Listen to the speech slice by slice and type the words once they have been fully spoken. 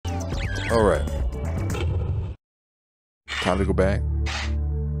Alright. Time to go back.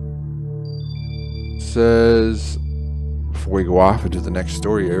 Says, before we go off into the next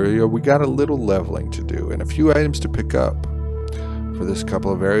story area, we got a little leveling to do and a few items to pick up. For this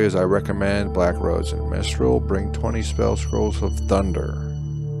couple of areas, I recommend Black Rose and Mistral. Bring 20 spell scrolls of thunder.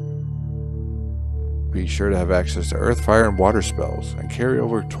 Be sure to have access to earth, fire, and water spells, and carry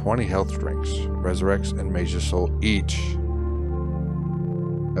over 20 health drinks, Resurrects, and Mage's Soul each.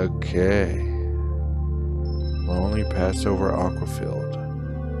 Okay. Lonely Passover Aquafield.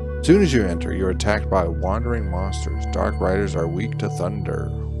 As soon as you enter, you're attacked by wandering monsters. Dark Riders are weak to thunder.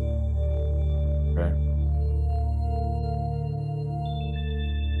 Okay.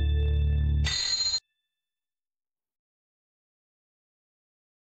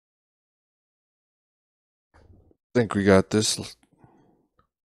 I think we got this.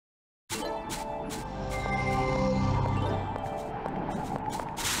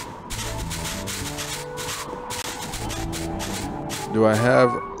 Do I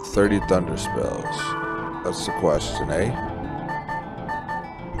have 30 thunder spells? That's the question, eh?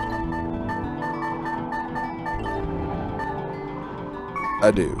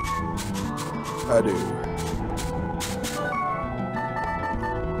 I do. I do.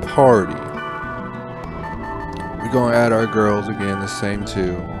 Party. We're gonna add our girls again, the same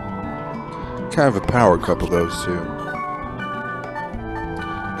two. Kind of a power couple, those two.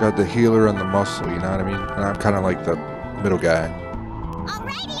 Got the healer and the muscle, you know what I mean? And I'm kind of like the middle guy.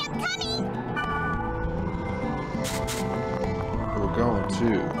 Alrighty, I'm coming. We're going to.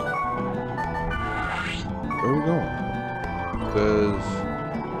 Where are we going? Because.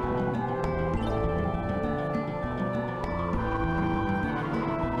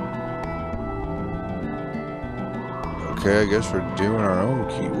 Okay, I guess we're doing our own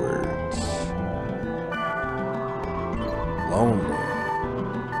keywords. Lonely.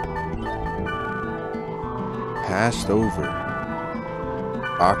 Passed over.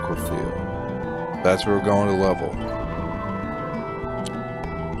 Aquafield. That's where we're going to level.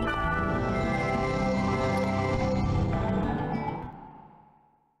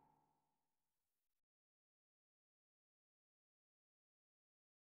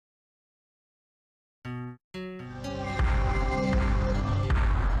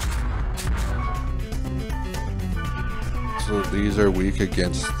 So these are weak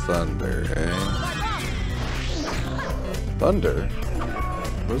against thunder, eh? Thunder?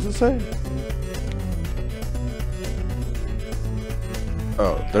 What does it say?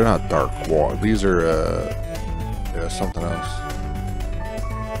 Oh, they're not dark water. These are, yeah, something else.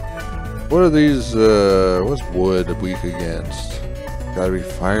 What are these, what's wood weak against? Gotta be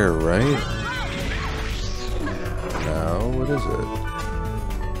fire, right? No, what is it?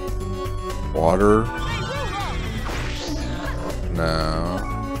 Water? No.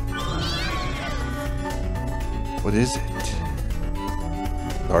 What is it?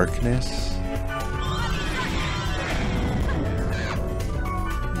 Darkness?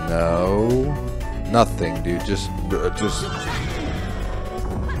 No. Nothing, dude. Just.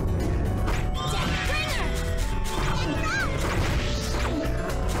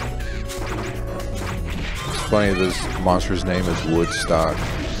 It's funny, this monster's name is Woodstock.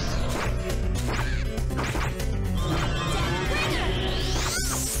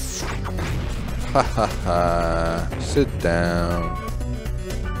 Ha ha ha. Sit down.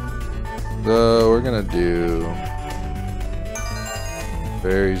 So we're gonna do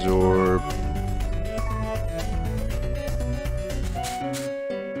Fairy's Orb.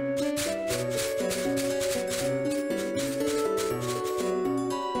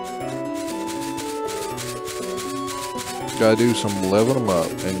 Gotta do some leveling them up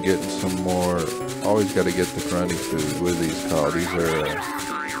and getting some more. Always gotta get the grunty food. What are these called? These are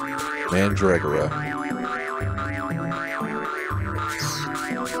Mandragora.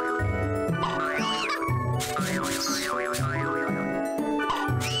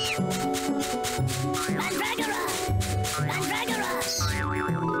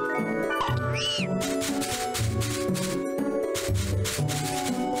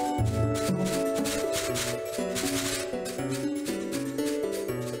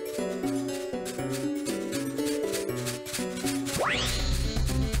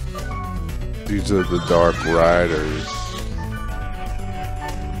 These are the Dark Riders.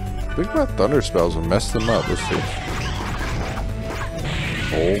 I think my thunder spells will mess them up. Let's see.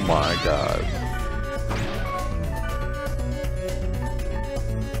 Oh my god.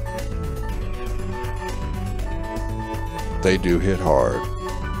 They do hit hard.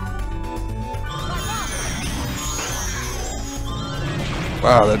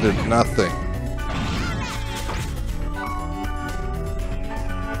 Wow, that did nothing.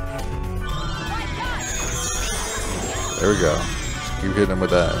 There we go. Just keep hitting him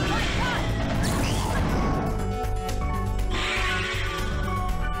with that.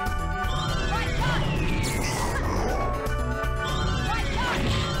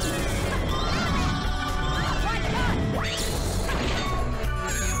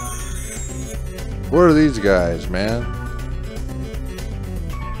 What are these guys, man?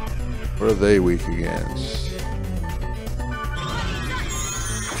 What are they weak against?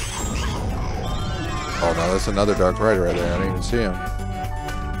 Oh no, that's another Dark Rider right there. I didn't even see him.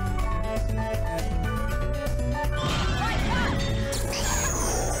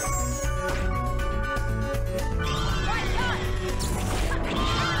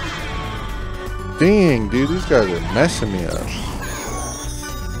 Dang, dude, these guys are messing me up.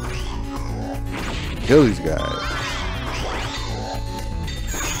 Kill these guys.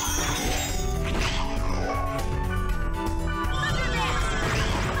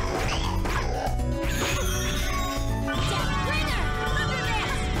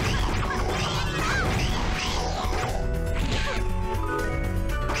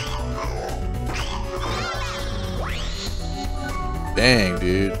 Dang,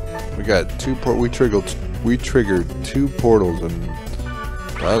 dude. We got we triggered 2 portals, and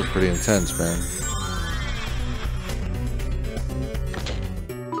that was pretty intense, man.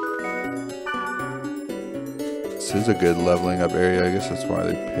 This is a good leveling up area. I guess that's why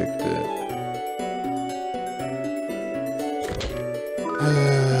they picked it.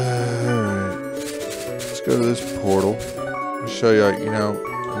 Alright. Let's go to this portal. I'll show you, you know,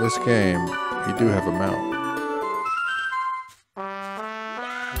 in this game, you do have a mount.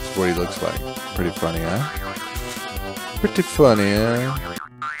 That's what he looks like. Pretty funny, huh? Pretty funny, huh?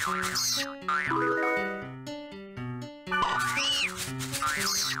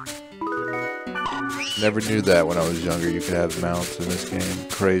 Never knew that when I was younger. You could have mounts in this game.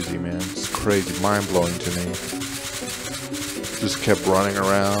 Crazy, man. It's crazy. Mind-blowing to me. Just kept running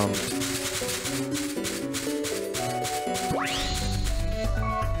around.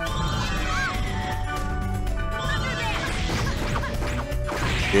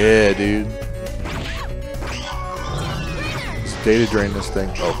 Yeah, dude. Let's data drain this thing.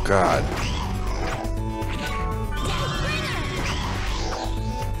 Oh, God.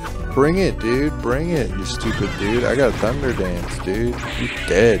 Bring it, dude. Bring it, you stupid dude. I got Thunder Dance, dude. You're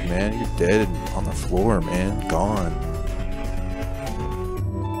dead, man. You're dead on the floor, man. Gone.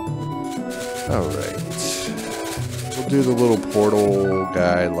 Alright. We'll do the little portal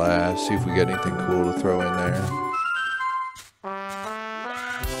guy last. See if we get anything cool to throw in there.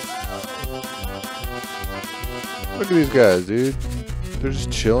 Look at these guys, dude. They're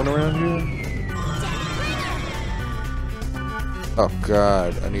just chilling around here. Oh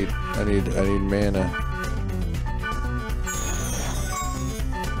God, I need mana.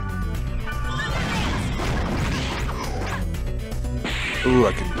 Ooh,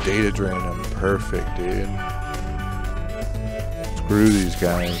 I can data drain them. Perfect, dude. Screw these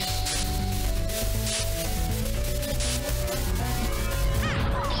guys.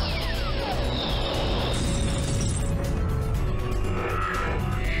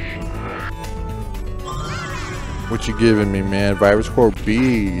 What you giving me, man? Virus Core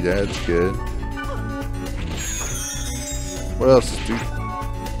B, that's good. What else, dude?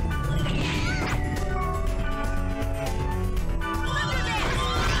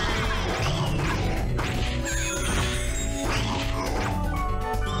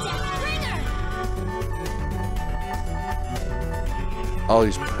 All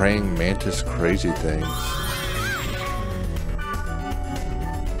these praying mantis crazy things.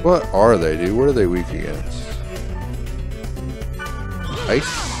 What are they, dude? What are they weak against? Ice?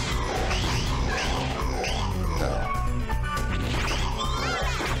 No.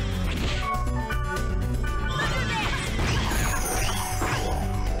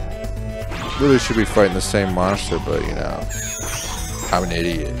 Really should be fighting the same monster, but you know, I'm an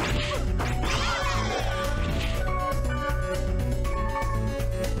idiot.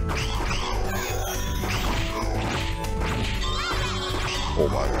 Oh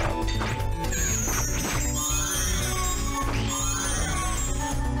my God.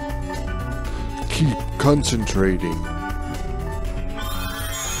 Keep concentrating.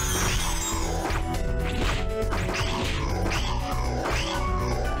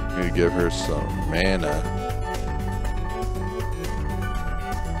 Need to give her some mana.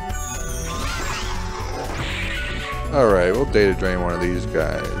 Alright, we'll data drain one of these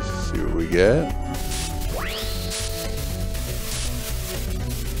guys. See what we get.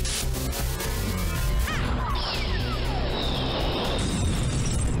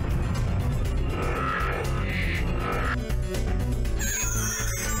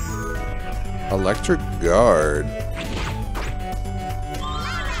 Electric Guard.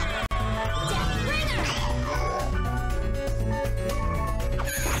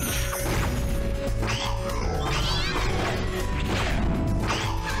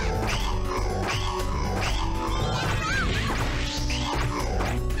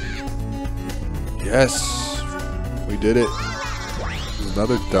 Yes! We did it. There's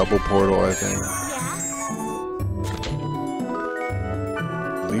another double portal, I think.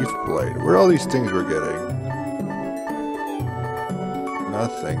 Leaf blade. Where are all these things we're getting?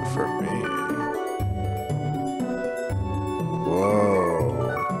 Nothing for me.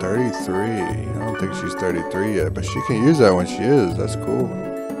 Whoa. 33. I don't think she's 33 yet, but she can use that when she is. That's cool.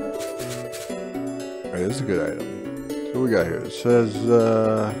 Alright, this is a good item. So what we got here? It says,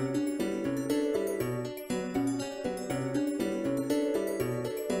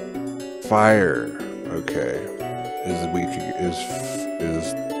 fire. Okay. Is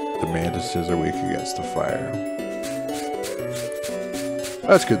the mantises are weak against the fire.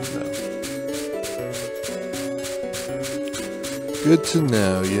 That's good to know. Good to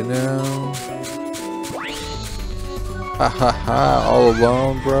know, you know. Ha ha ha, all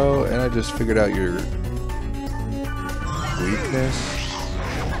alone, bro. And I just figured out your weakness.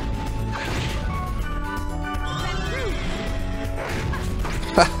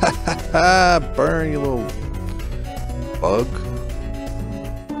 Ha ha ha ha, burn, you little bug.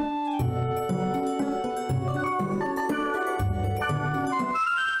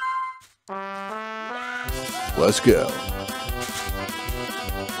 Let's go.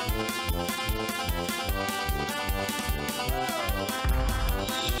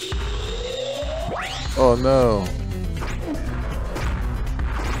 Oh no.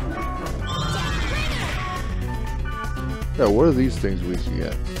 Yeah, what are these things we can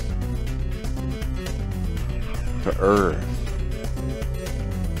get? To Earth.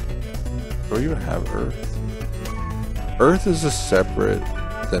 Do we even have Earth? Earth is a separate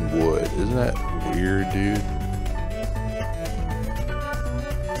than wood. Isn't that weird, dude?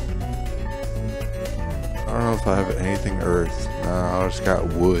 I don't know if I have anything Earth. No, I just got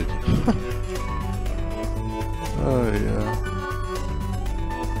wood. Oh yeah.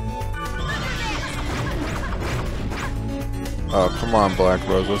 Oh, come on, Black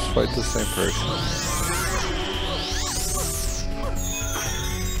Rose. Let's fight the same person.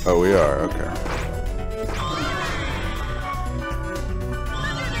 Oh, we are. Okay.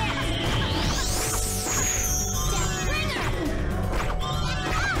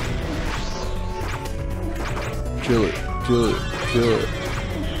 Kill it. Kill it. Kill it.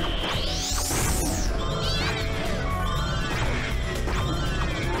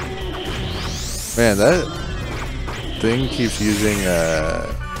 Man, that thing keeps using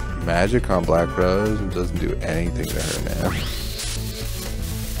magic on Black Rose and doesn't do anything to her, man.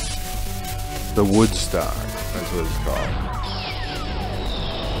 The Woodstock, that's what it's called.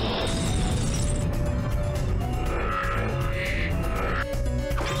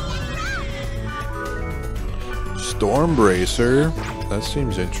 Stormbracer, that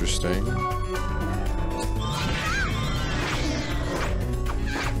seems interesting.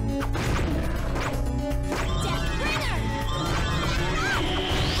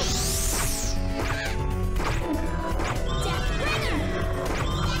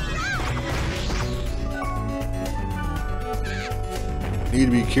 Need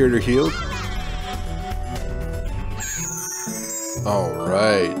to be cured or healed?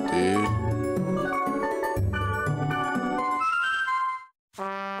 Alright, dude.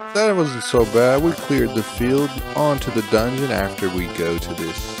 That wasn't so bad. We cleared the field. On to the dungeon after we go to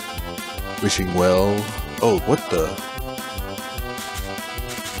this wishing well. Oh, what the?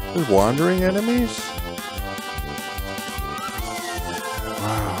 There's wandering enemies?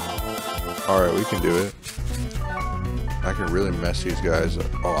 Wow. Alright, we can do it. I can really mess these guys up.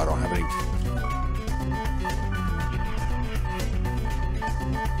 Oh, I don't have any.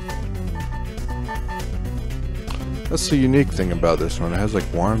 That's the unique thing about this one. It has like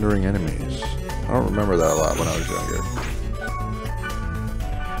wandering enemies. I don't remember that a lot when I was younger.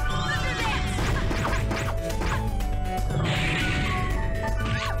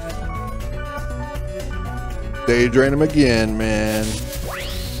 Day drain them again, man.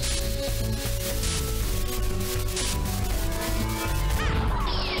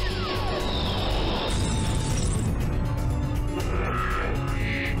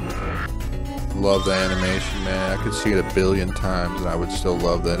 Love the animation, man. I could see it a billion times and I would still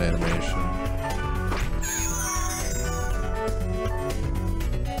love that animation.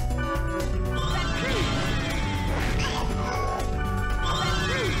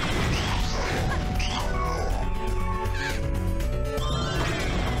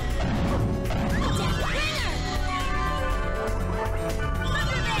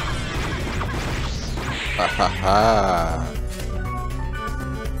 Ha ha ha.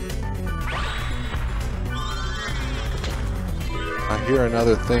 I hear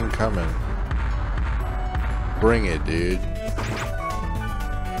another thing coming. Bring it, dude.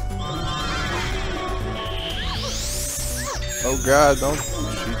 Oh god, don't.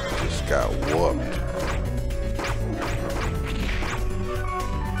 She just got whooped.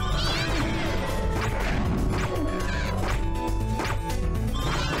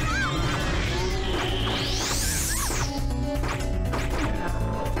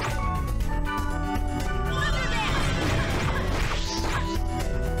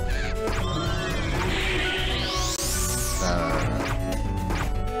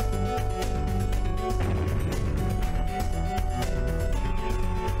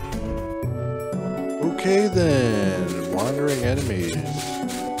 Okay then, wandering enemies.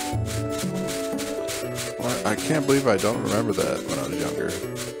 I can't believe I don't remember that when I was younger.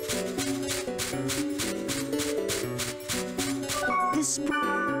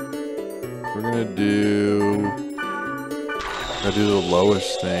 We're gonna do the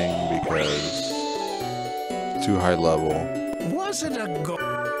lowest thing because it's too high level. Was it a go?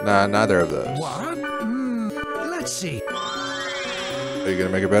 Nah, neither of those. What? Let's see. Are you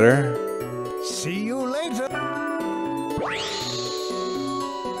gonna make it better? See you later.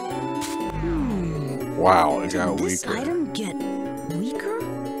 Wow, it got This weaker. item get weaker?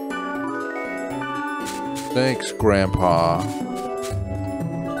 Thanks, Grandpa.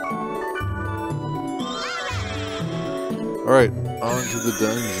 Alright, on to the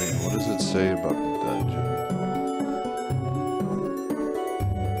dungeon. What does it say about the dungeon?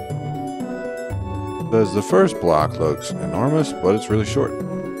 It says the first block looks enormous, but it's really short.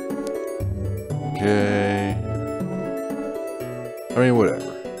 Okay. I mean,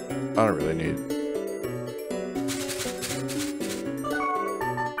 whatever. I don't really need it.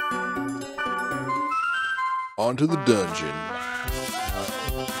 On to the dungeon.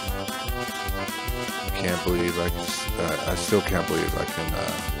 Can't believe I can. I still can't believe I can.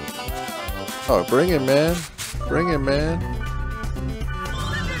 Oh, bring him, man! Bring him, man!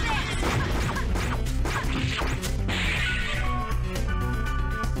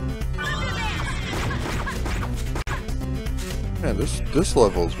 Man, this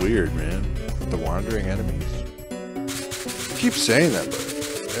level is weird, man. The wandering enemies. I keep saying that, but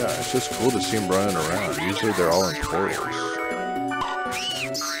yeah, it's just cool to see them running around. Usually they're all in portals.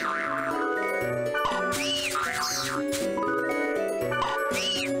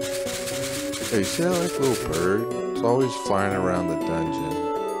 Hey, you see that like little bird? It's always flying around the dungeon.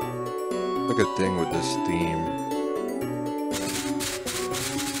 Like a thing with this theme.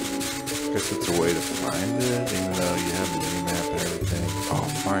 Guess it's a way to find it, even though you have the mini-map and everything. Oh,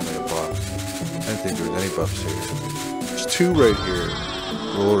 finally a buff. I didn't think there was any buffs here. There's two right here.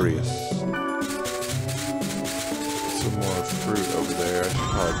 Glorious. Some more fruit over there. I should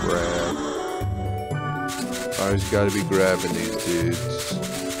probably grab. Always gotta be grabbing these dudes.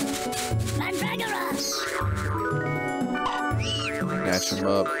 Snatch him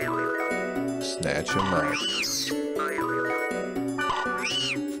up. Snatch him up.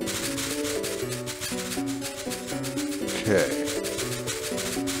 Okay.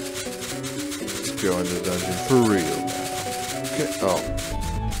 Let's go into the dungeon for real now. Okay. Oh.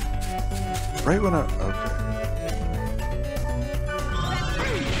 Right when I... Okay.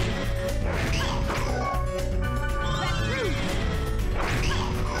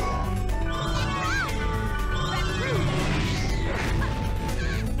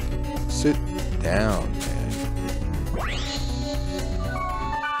 Sit down, man.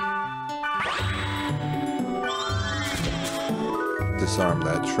 Disarm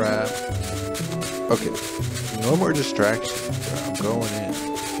that trap. Okay. No more distractions. I'm going in.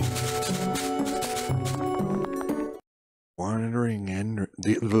 Wandering and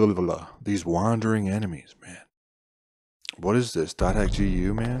these wandering enemies, man. What is this?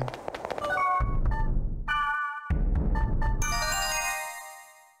 .xgu, man?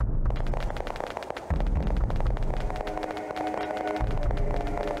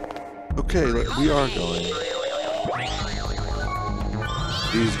 Okay, we are going.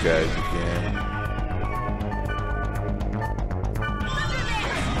 These guys again.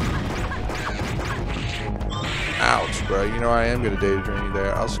 Ouch, bro. You know I am gonna data drain you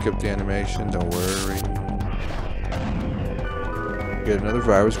there. I'll skip the animation, don't worry. Get another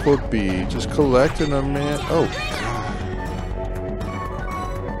virus called B. Just collecting them, man. Oh, God.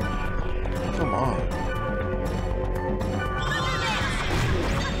 Come on.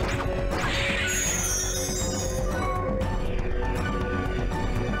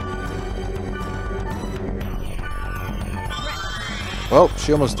 Well,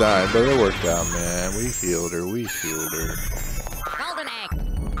 she almost died, but it worked out, man. We healed her. We healed her. Golden egg.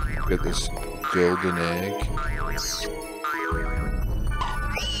 Get this golden egg.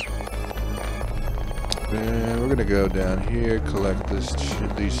 And we're gonna go down here, collect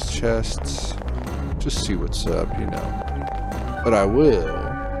these chests. Just see what's up, you know. But I will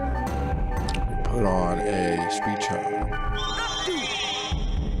put on a speech hum.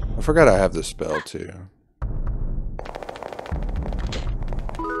 I forgot I have this spell too.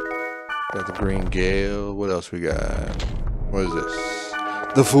 Got the Green Gale. What else we got? What is this?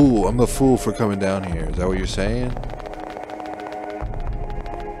 The Fool. I'm the fool for coming down here. Is that what you're saying?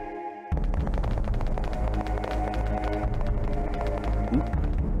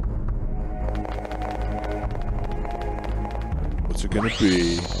 What's it gonna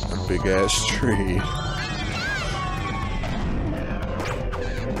be? A big ass tree.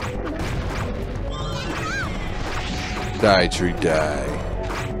 Die, tree, die.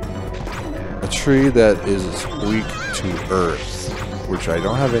 A tree that is weak to earth, which I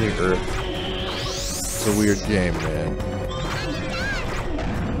don't have any earth. It's a weird game, man.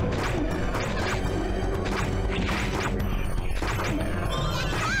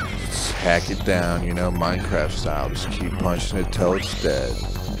 Just hack it down, you know, Minecraft style. Just keep punching it till it's dead.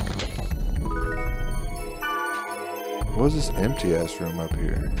 What is this empty ass room up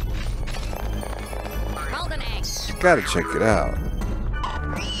here? Gotta check it out.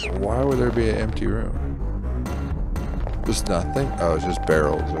 Why would there be an empty room? Just nothing? Oh, it's just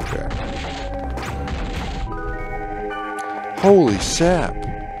barrels. Okay. Holy sap!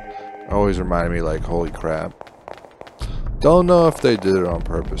 Always reminded me like, holy crap. Don't know if they did it on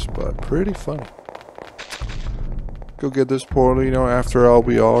purpose, but pretty funny. Go get this portal, you know, after all,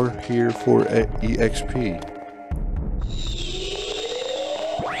 we are here for EXP.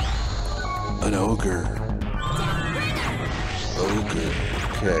 An ogre. Ogre.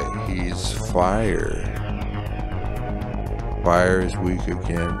 Okay, he's fire. Fire is weak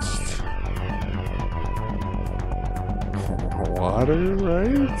against water,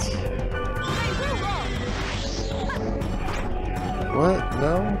 right? What?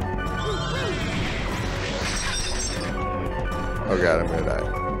 No? Oh god, I'm gonna die.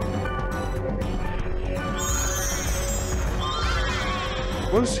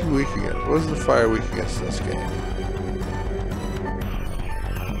 What is he weak against? What is the fire weak against in this game?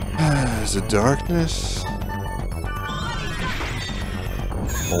 Is it darkness?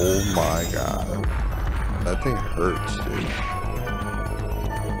 Oh my god. That thing hurts, dude.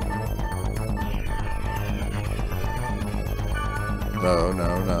 No, no,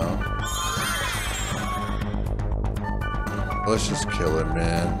 no. Let's just kill him,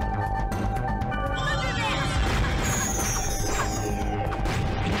 man.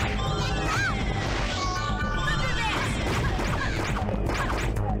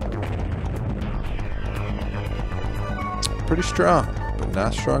 Pretty strong, but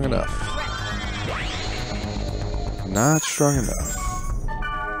not strong enough. Not strong enough.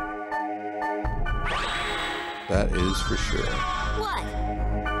 That is for sure. What?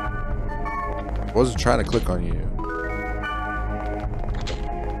 Wasn't trying to click on you.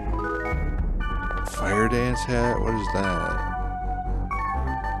 Fire dance hat? What is that?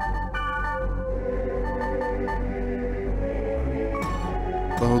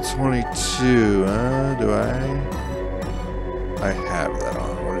 Level 22, do I have that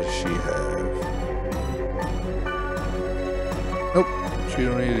on. What does she have? Nope, she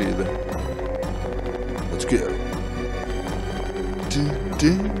don't need it either. Let's go.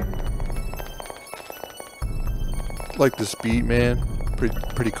 Like the speed, man.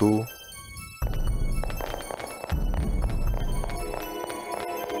 Pretty cool.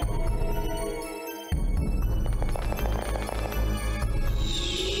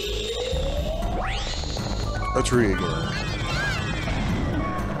 A tree again.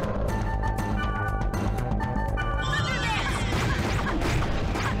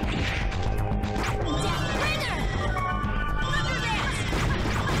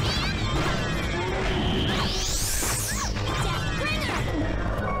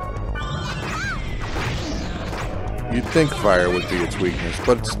 You'd think fire would be its weakness,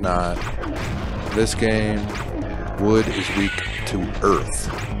 but it's not. This game, wood is weak to earth.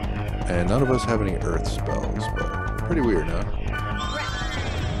 And none of us have any earth spells, but pretty weird, huh?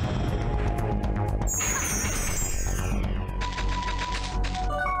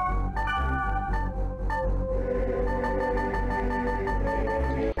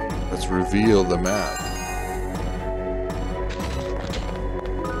 Let's reveal the map.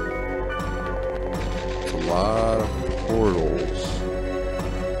 It's a lot of portals.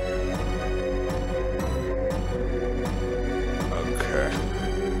 Okay.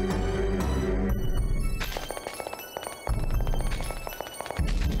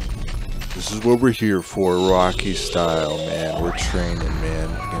 This is what we're here for, Rocky style, man. We're training, man,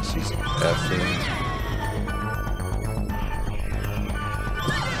 against these effing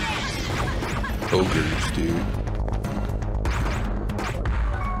ogres, dude.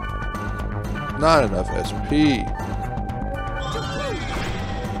 Not enough SP.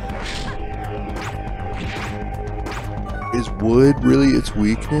 Is wood really its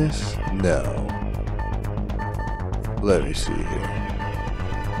weakness? No. Let me see here.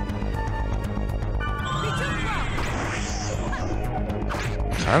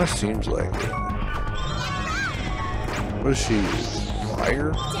 Kind of seems like it. What is she?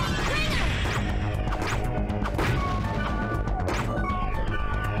 Fire?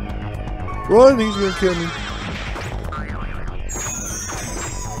 Run! He's gonna kill me.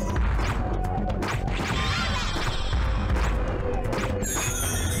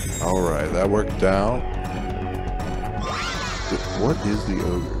 Alright, that worked out. What is the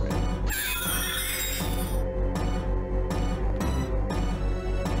ogre, man?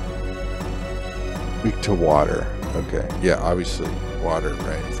 Weak to water. Okay. Yeah, obviously. Water,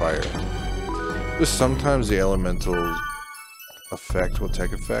 rain, fire. Just sometimes the elemental effect will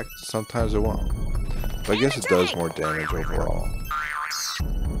take effect. Sometimes it won't. But I guess it does more damage overall.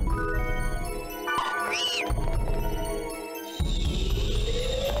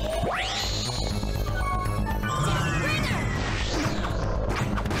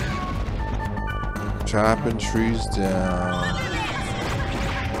 Chopping trees down.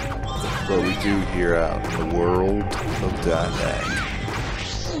 What we do here out in the world of Dynamic.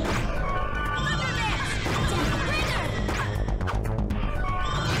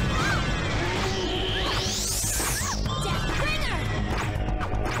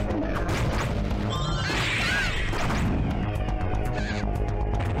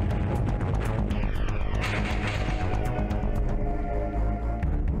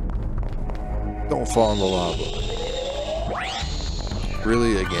 Don't fall in the lava.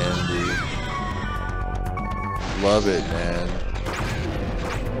 Really, again, dude. Love it, man.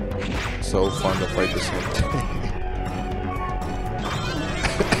 So fun to fight the same thing.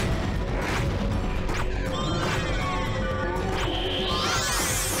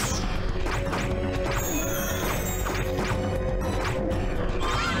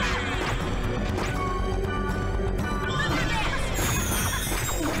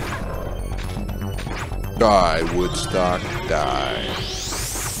 Die, Woodstock, die.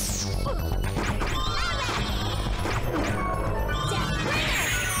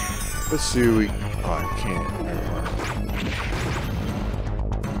 Let's see what we... Oh, I can't. Never mind.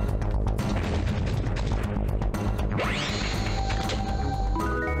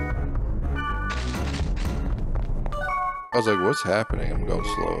 I was like, what's happening? I'm going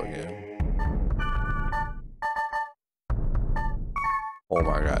slow again. Oh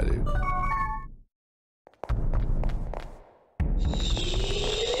my god, dude.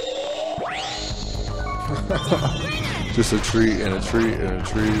 Just a tree and a tree and a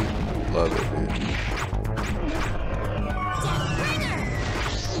tree. Love it, dude.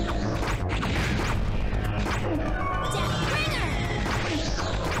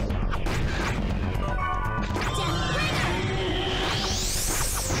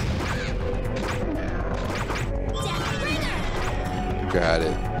 Got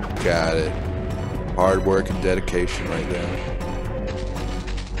it. Got it. Hard work and dedication right there.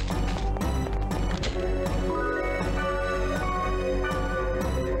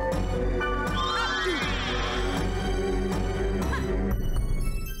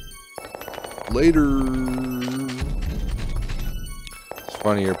 Later. It's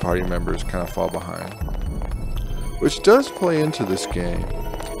funny your party members kind of fall behind, which does play into this game.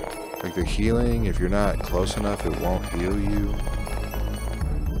 Like the healing, if you're not close enough, it won't heal you.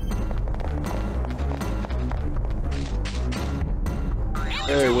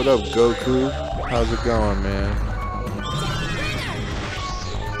 Hey, what up, Goku? How's it going, man?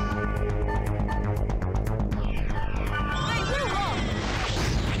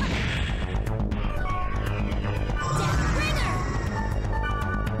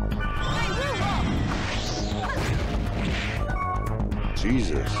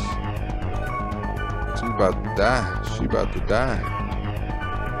 Jesus. She about to die. She about to die.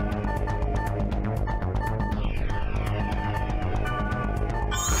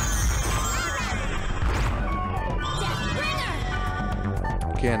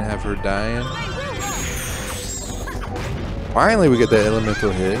 Can't have her dying. Finally we get that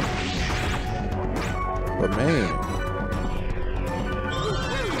elemental hit. But man.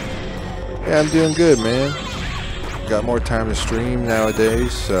 Yeah, I'm doing good, man. Got more time to stream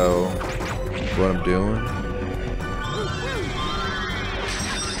nowadays, so that's what I'm doing.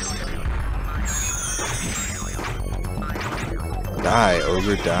 Die,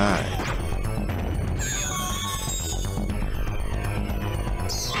 ogre, die.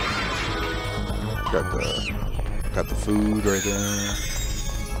 Got the food right there.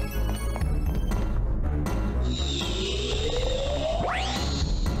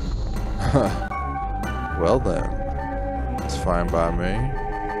 Well then, it's fine by me.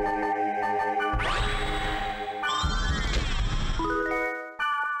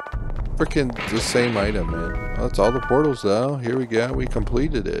 Freaking the same item, man. Oh, that's all the portals though. Here we go. We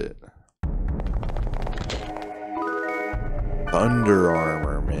completed it. Thunder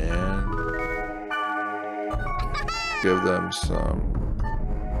armor, man. Give them some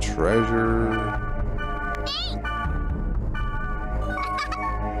treasure.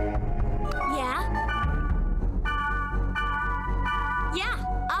 Yeah,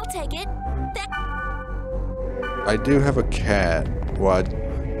 I'll take it. I do have a cat. Well,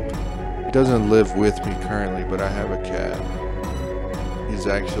 he doesn't live with me currently, but I have a cat. His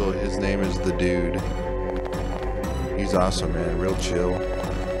name is the Dude. He's awesome, man. Real chill.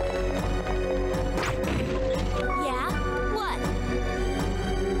 Yeah? What?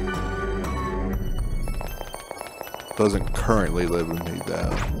 Doesn't currently live with me,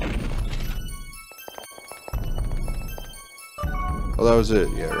 though. Well, that was it.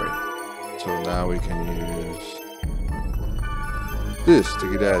 Yeah, right. So now we can use this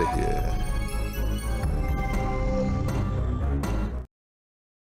to get out of here.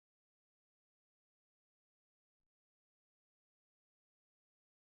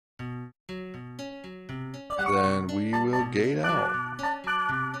 Then we will gate out.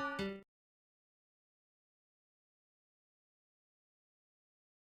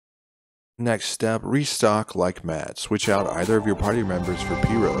 Next step, restock like mad. Switch out either of your party members for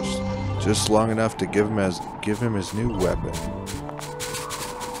P-Roast, just long enough to give him his new weapon.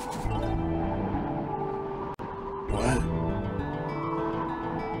 What?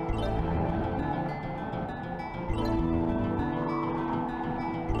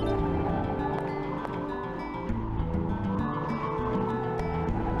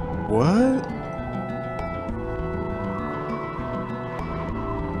 What?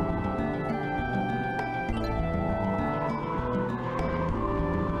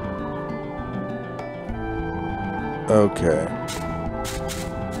 Okay.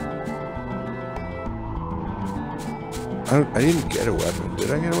 I didn't get a weapon.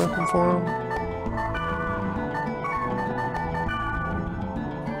 Did I get a weapon for him?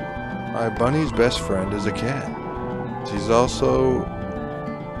 My bunny's best friend is a cat. She's also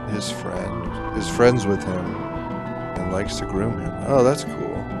his friend. Is friends with him and likes to groom him. Oh, that's cool.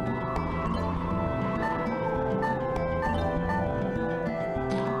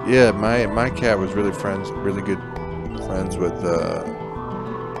 Yeah, my cat was really good friends with a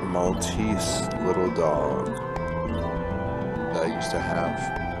Maltese little dog that I used to have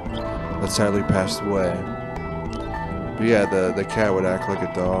that sadly passed away. But yeah, the cat would act like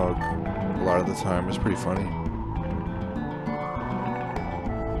a dog a lot of the time. It's pretty funny.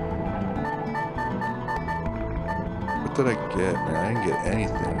 What did I get, man? I didn't get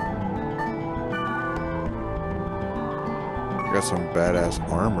anything. I got some badass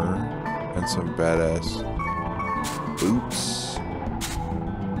armor and some badass boots.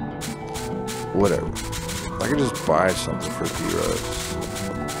 Whatever. I could just buy something for P-Roast.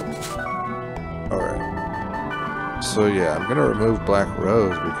 Alright. So yeah, I'm gonna remove Black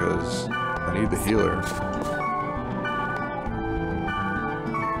Rose because I need the healer.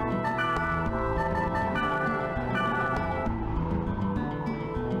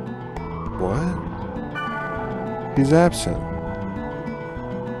 What? He's absent.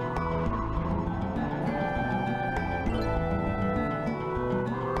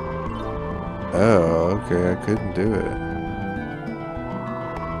 Oh, okay, I couldn't do it.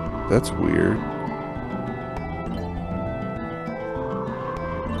 That's weird.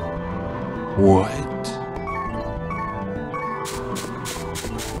 What?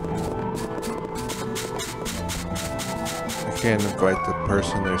 I can't invite the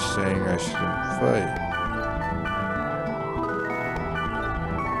person they're saying I should invite.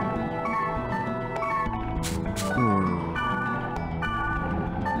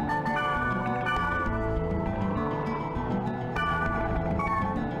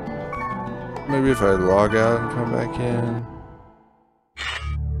 Maybe if I log out and come back in.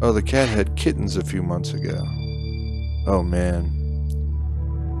 Oh, the cat had kittens a few months ago. Oh man.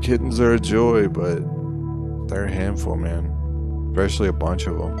 Kittens are a joy, but they're a handful, man. Especially a bunch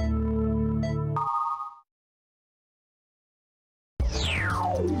of them.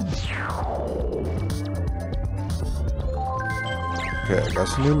 Okay, I got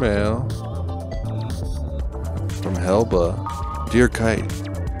some new mail. From Helba. Dear Kite.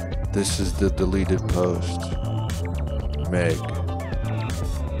 This is the deleted post. Meg.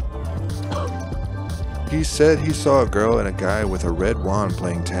 He said he saw a girl and a guy with a red wand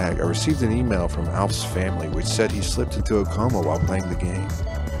playing tag. I received an email from Alf's family which said he slipped into a coma while playing the game.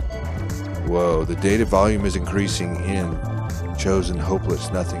 Whoa, the data volume is increasing in chosen hopeless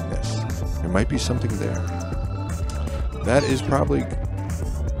nothingness. There might be something there. That is probably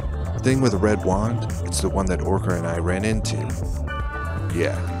the thing with a red wand. It's the one that Orca and I ran into.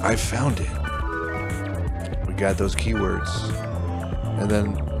 Yeah, I found it. We got those keywords. And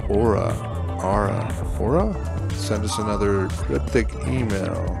then Aura send us another cryptic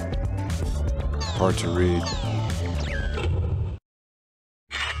email. Hard to read.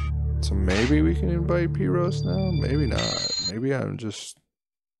 So maybe we can invite Pyros now? Maybe not. Maybe I'm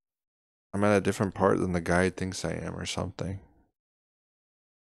at a different part than the guide thinks I am or something.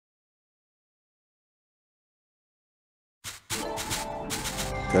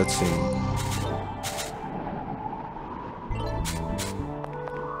 Cutscene.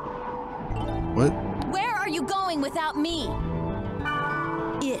 What? Where are you going without me?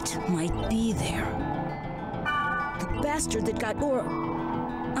 It might be there. The bastard that got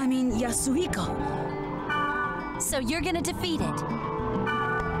Yasuhiko. So you're gonna defeat it.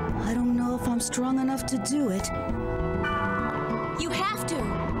 I don't know if I'm strong enough to do it. You have to.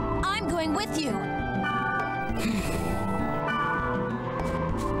 I'm going with you.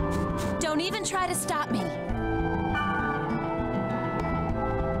 Don't even try to stop me.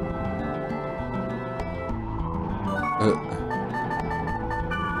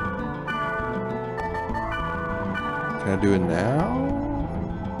 Can I do it now?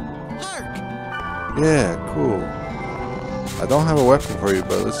 Hark! Yeah, cool. I don't have a weapon for you,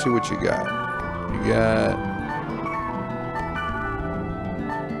 but let's see what you got. You got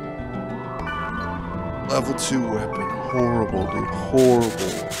level 2 weapon. Horrible, dude.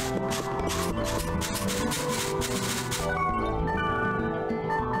 Horrible.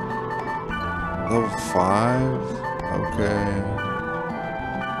 Level 5? Okay.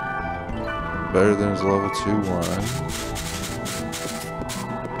 Better than his level 2 one.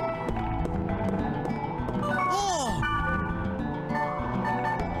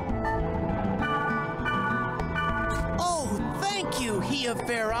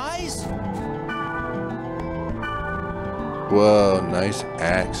 Whoa, nice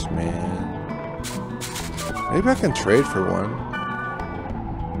axe, man. Maybe I can trade for one.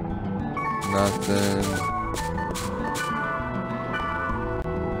 Nothing.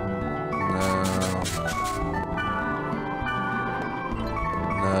 No.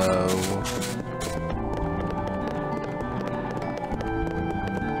 No.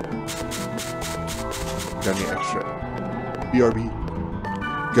 Got any extra? BRB.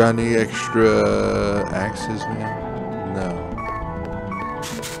 Got any extra axes, man? No.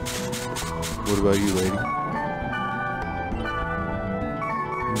 What about you, lady?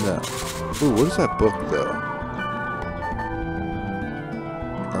 No. Ooh, what is that book, though?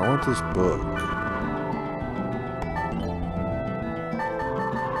 I want this book.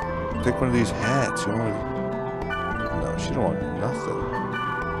 Take one of these hats. You want? No, she don't want nothing.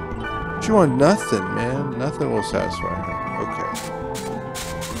 She want nothing, man. Nothing will satisfy her. Okay.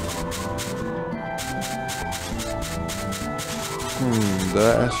 Did I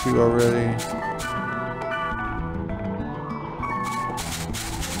ask you already?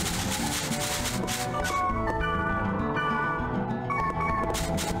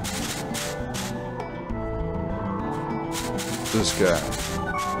 This guy.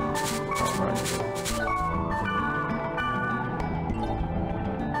 Alright.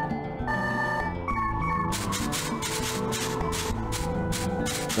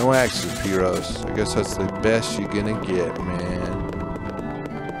 No axes, Pyros. I guess that's the best you're gonna get, man.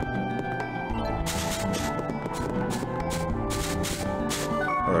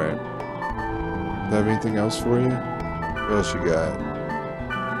 Alright. Have anything else for you? What else you got?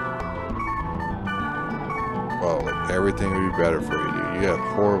 Well, everything would be better for you, dude. You have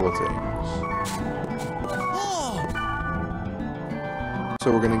horrible things.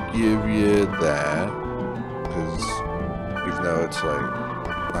 So we're gonna give you that. Because even though it's like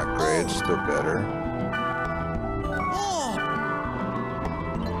not great, it's still better.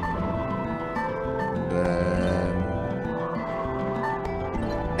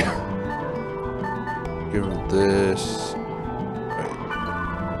 Give him this. Wait.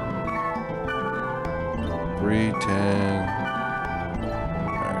 310.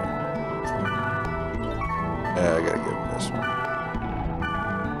 Alright. Yeah, I gotta give him this one.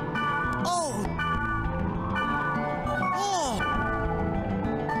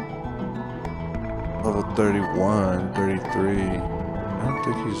 Level 31, 33. I don't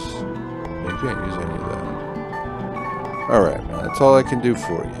think he's... You can't use any of that. Alright, man. That's all I can do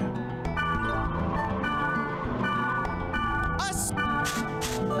for you.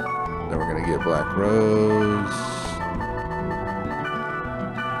 Then we're gonna get Black Rose.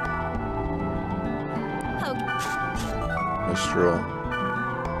 Mistral.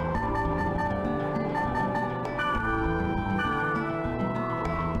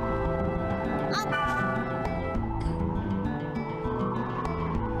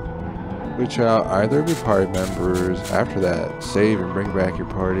 Switch out either of your party members. After that, save and bring back your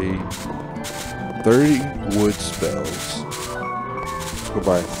party. 30 wood spells. Let's go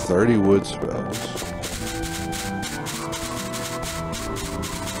buy 30 wood spells.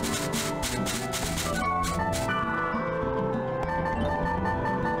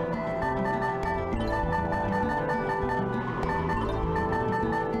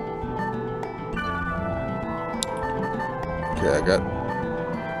 Okay, I got...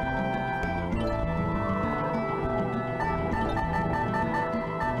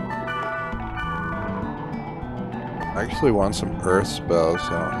 I actually want some earth spells, so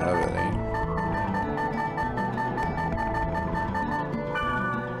I don't have any.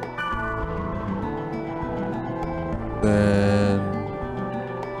 Then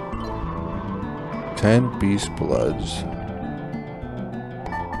 10 beast bloods.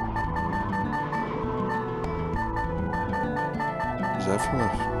 Is that from the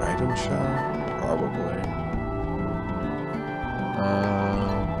item shop? Probably.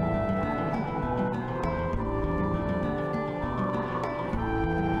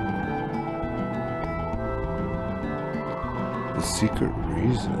 The secret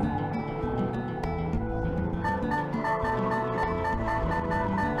reason.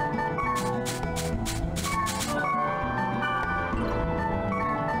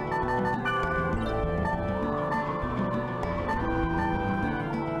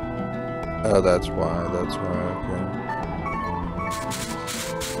 Oh, that's why, okay.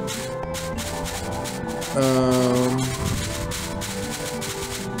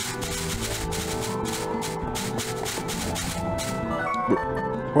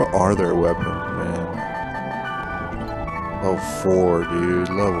 What are their weapons, man? Level 4, dude.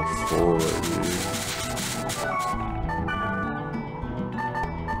 Level 4, dude.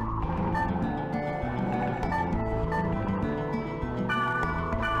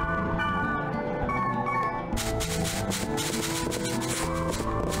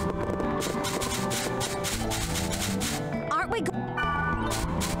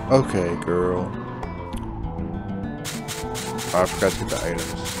 Okay, girl. Oh, I forgot to get the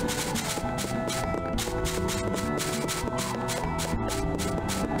items.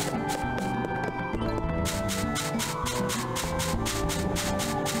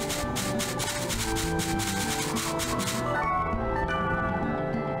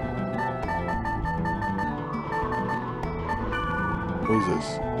 What is this?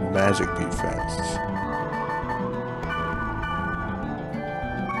 Magic defense.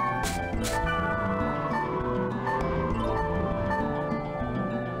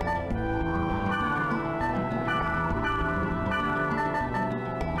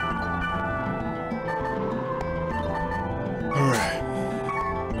 Alright.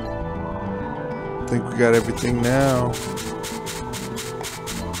 I think we got everything now.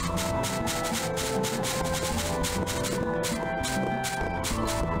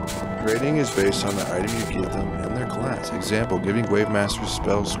 Rating is based on the item you give them and their class. Example, giving Wave Master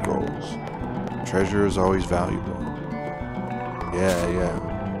spell scrolls. Treasure is always valuable.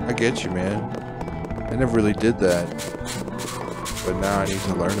 Yeah. I get you, man. I never really did that. But now I need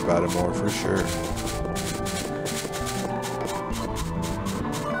to learn about it more for sure.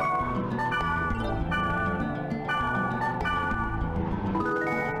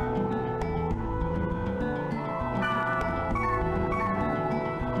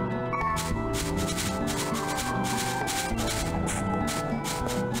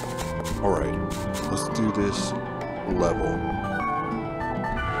 Alright, let's do this level.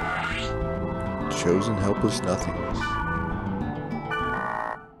 Chosen helpless nothingness.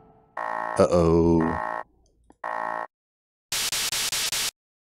 Uh-oh.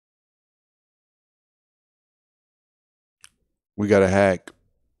 We got a hack.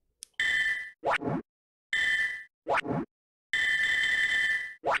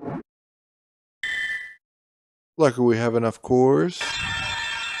 Luckily we have enough cores.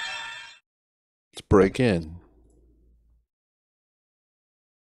 Let's break in.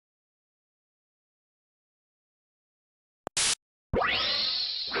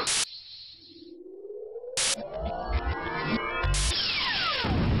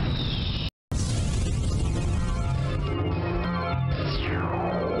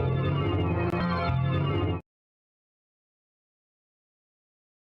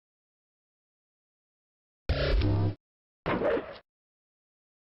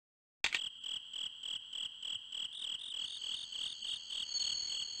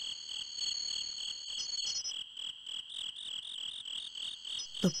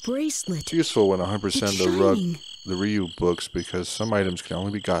 The bracelet. It's useful when 100% It's the shining. the Ryu books because some items can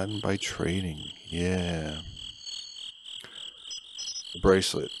only be gotten by trading. Yeah. The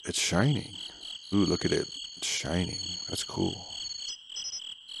bracelet. It's shining. Ooh, look at it. It's shining. That's cool.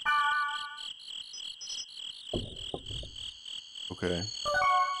 Okay.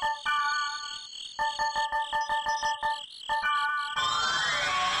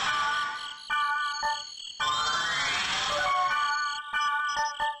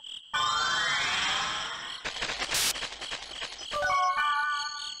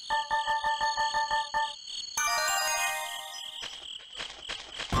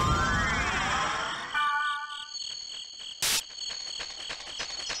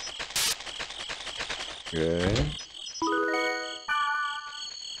 Okay.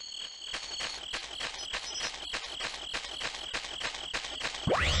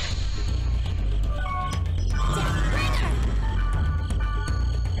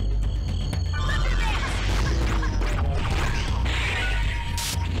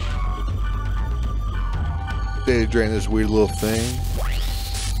 They drain this weird little thing.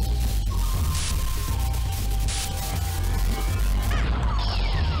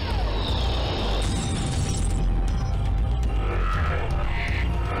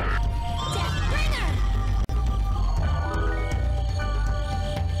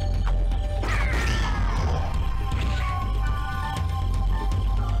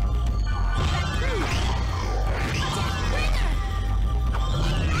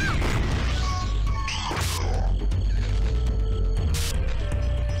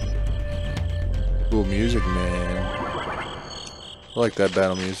 Cool music, man. I like that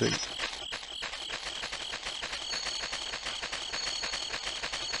battle music.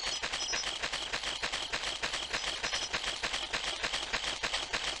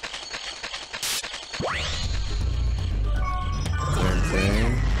 Same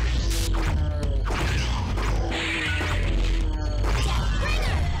thing.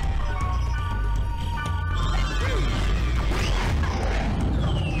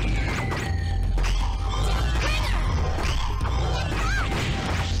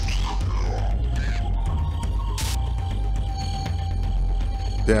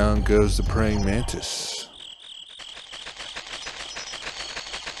 Down goes the praying mantis.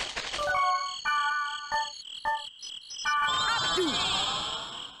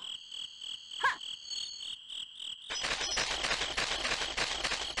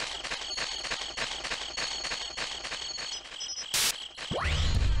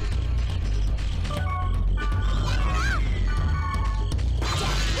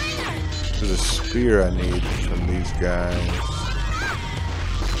 There's a spear I need from these guys.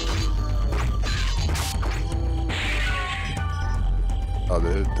 Oh,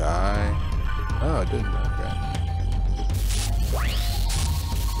 did it die? Oh, it didn't. Okay.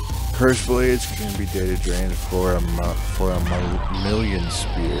 Curse blades can be data drained for a million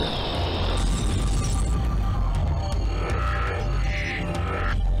spear.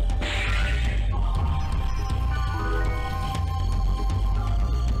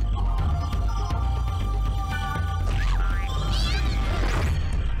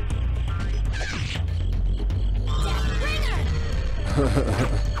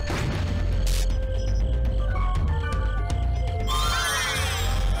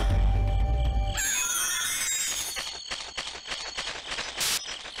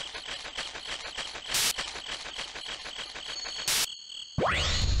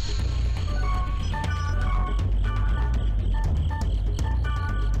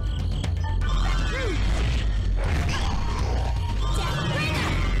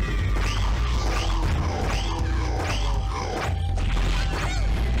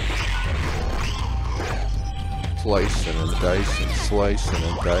 Slicing and dicing, slicing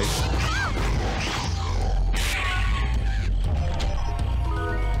and dicing.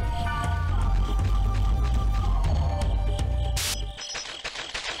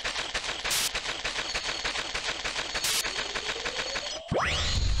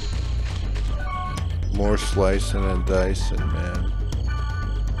 More slicing and dicing, man.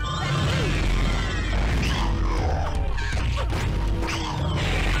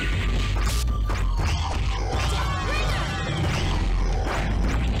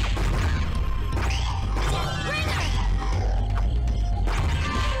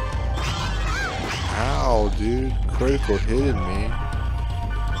 Dude, critical hit me.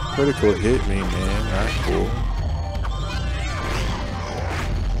 Critical hit me, man. Alright, cool.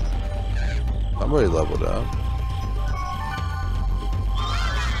 I'm already leveled up.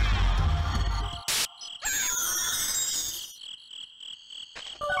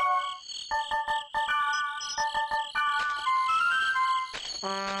 Okay.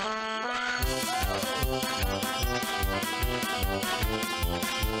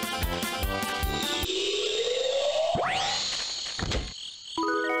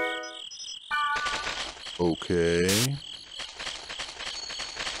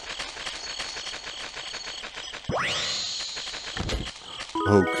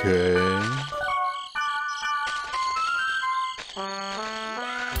 Okay.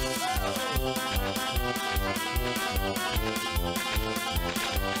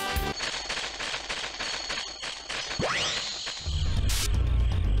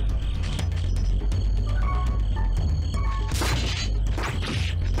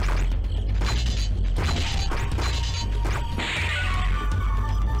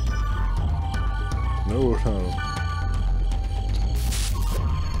 No, no.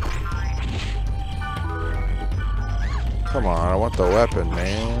 Come on, I want the weapon,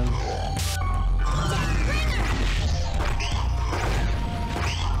 man.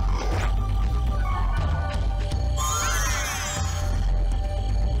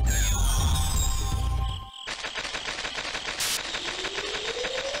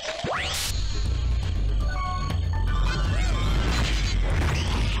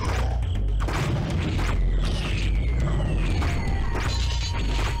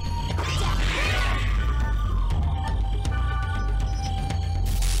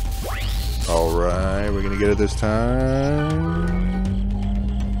 Alright, we're gonna get it this time.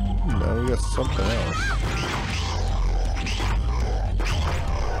 No, we got something else.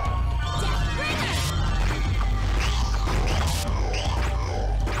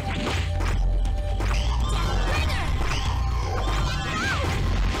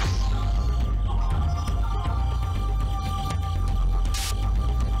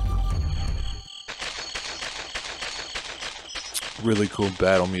 Really cool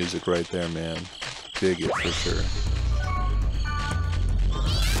battle music right there, man. Dig it for sure.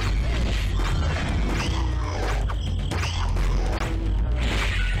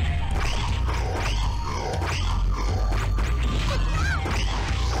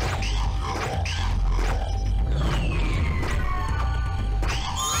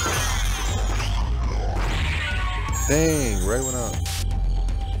 Dang, right one up.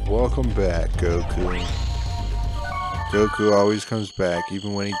 Welcome back, Goku. Goku always comes back,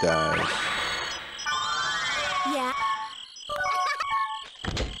 even when he dies. Yeah.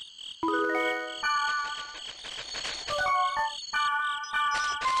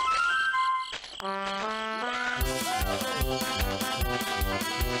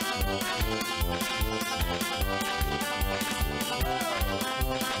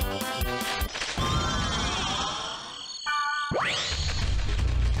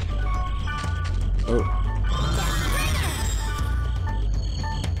 Oh.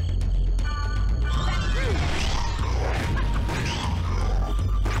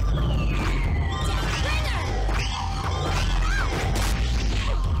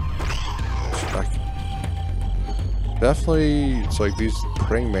 Definitely, it's like these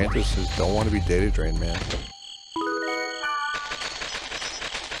praying mantises don't want to be data drained, man.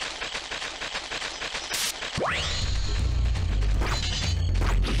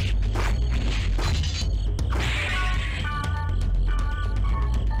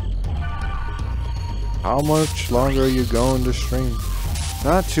 How much longer are you going to stream?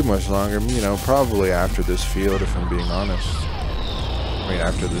 Not too much longer, you know, probably after this field, if I'm being honest. I mean,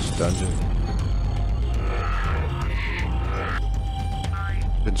 after this dungeon.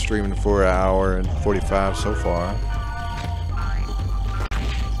 Been streaming for an hour and 45 so far.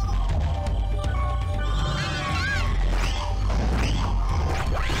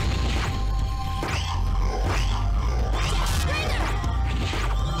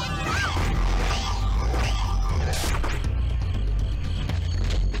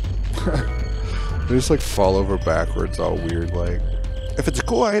 They just like fall over backwards all weird, like, if it's a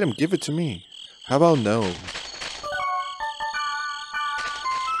cool item, give it to me. How about no?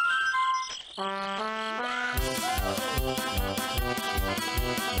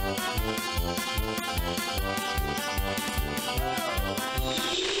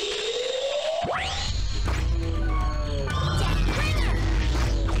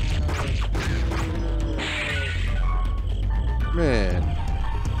 Man.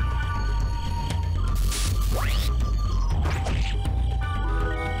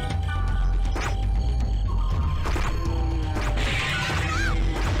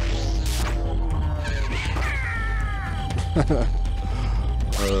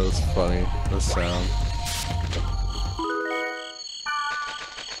 Oh, that's funny. The sound.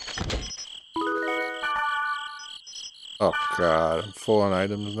 Oh god, I'm full on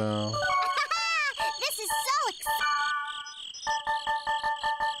items now. This is so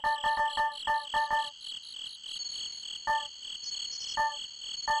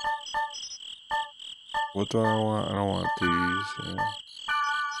What do I want? I don't want these. Yeah.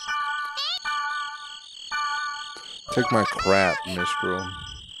 Take my crap, Mistral.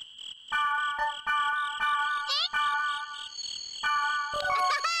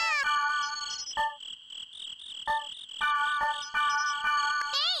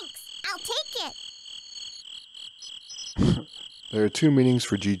 I'll take it. There are two meanings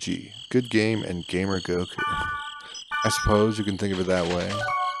for GG. Good game and Gamer Goku. I suppose you can think of it that way.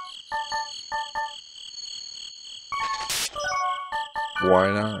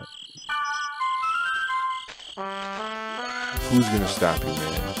 Why not? Who's gonna stop you,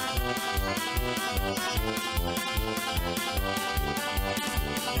 man?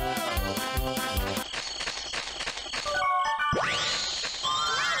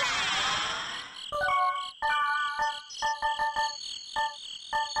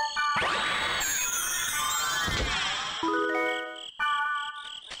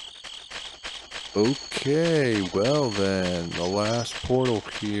 Okay, well then, the last portal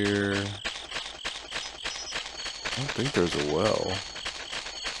here. I don't think there's a well.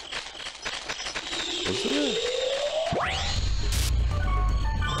 Is there?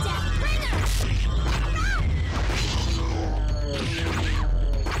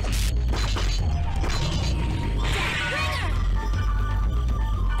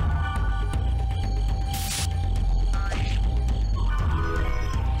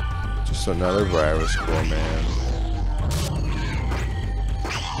 Just another virus core, man.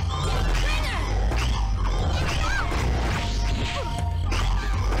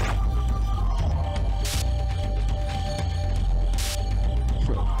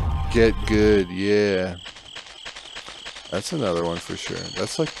 Get good, yeah. That's another one for sure.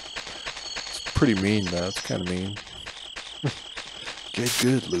 That's like, it's pretty mean though. It's kind of mean. Get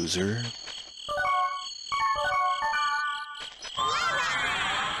good, loser.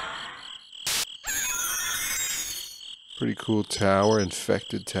 Pretty cool tower,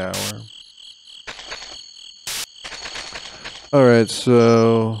 infected tower. Alright,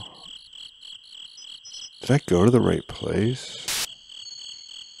 so... Did I go to the right place?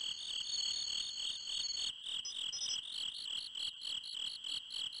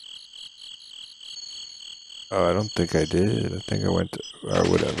 Oh, I don't think I did. I think I went to, or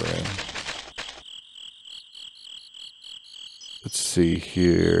whatever. Let's see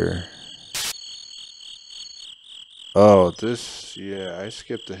here. Oh, this, yeah, I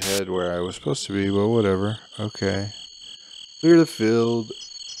skipped ahead where I was supposed to be, but whatever. Okay. Clear the field.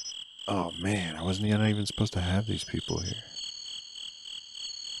 Oh, man, I wasn't even supposed to have these people here.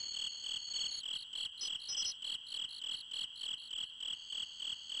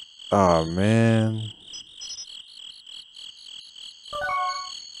 Oh, man.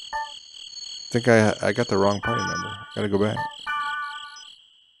 I think I got the wrong party member. Gotta go back.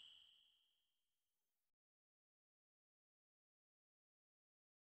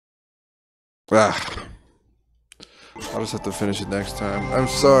 Ah. I'll just have to finish it next time. I'm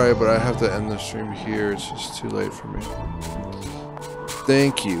sorry, but I have to end the stream here. It's just too late for me.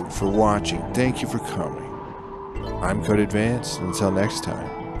 Thank you for watching. Thank you for coming. I'm Codeadvanced. Until next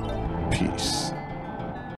time, peace.